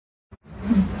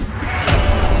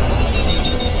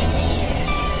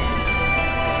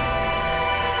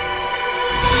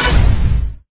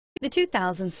The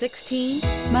 2016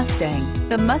 Mustang.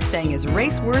 The Mustang is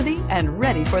race-worthy and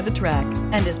ready for the track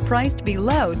and is priced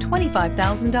below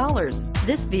 $25,000.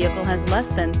 This vehicle has less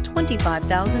than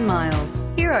 25,000 miles.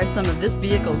 Here are some of this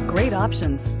vehicle's great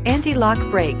options: anti-lock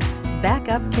brakes,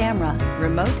 backup camera,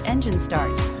 remote engine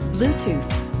start,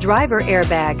 Bluetooth, driver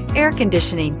airbag, air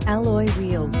conditioning, alloy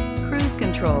wheels, cruise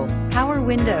control, power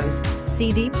windows,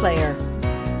 CD player.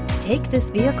 Take this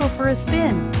vehicle for a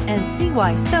spin and see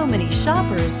why so many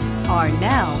shoppers are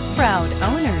now proud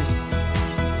owners.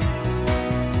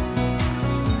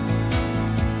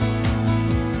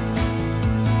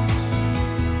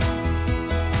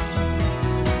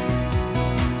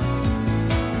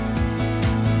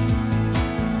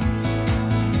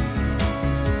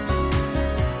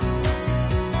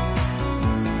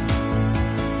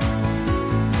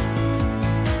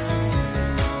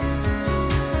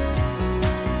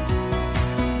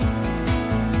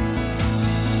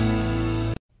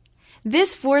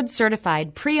 This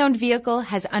Ford-certified pre-owned vehicle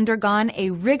has undergone a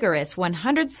rigorous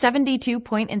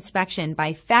 172-point inspection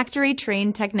by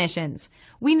factory-trained technicians.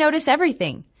 We notice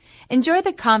everything. Enjoy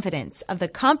the confidence of the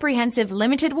comprehensive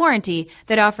limited warranty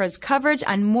that offers coverage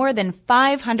on more than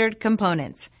 500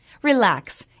 components.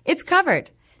 Relax, it's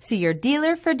covered. See your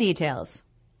dealer for details.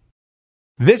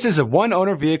 This is a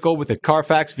one-owner vehicle with a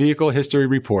Carfax Vehicle History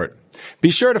Report. Be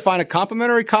sure to find a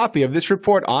complimentary copy of this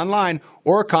report online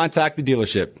or contact the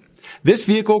dealership. This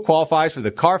vehicle qualifies for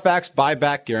the Carfax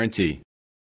Buyback Guarantee.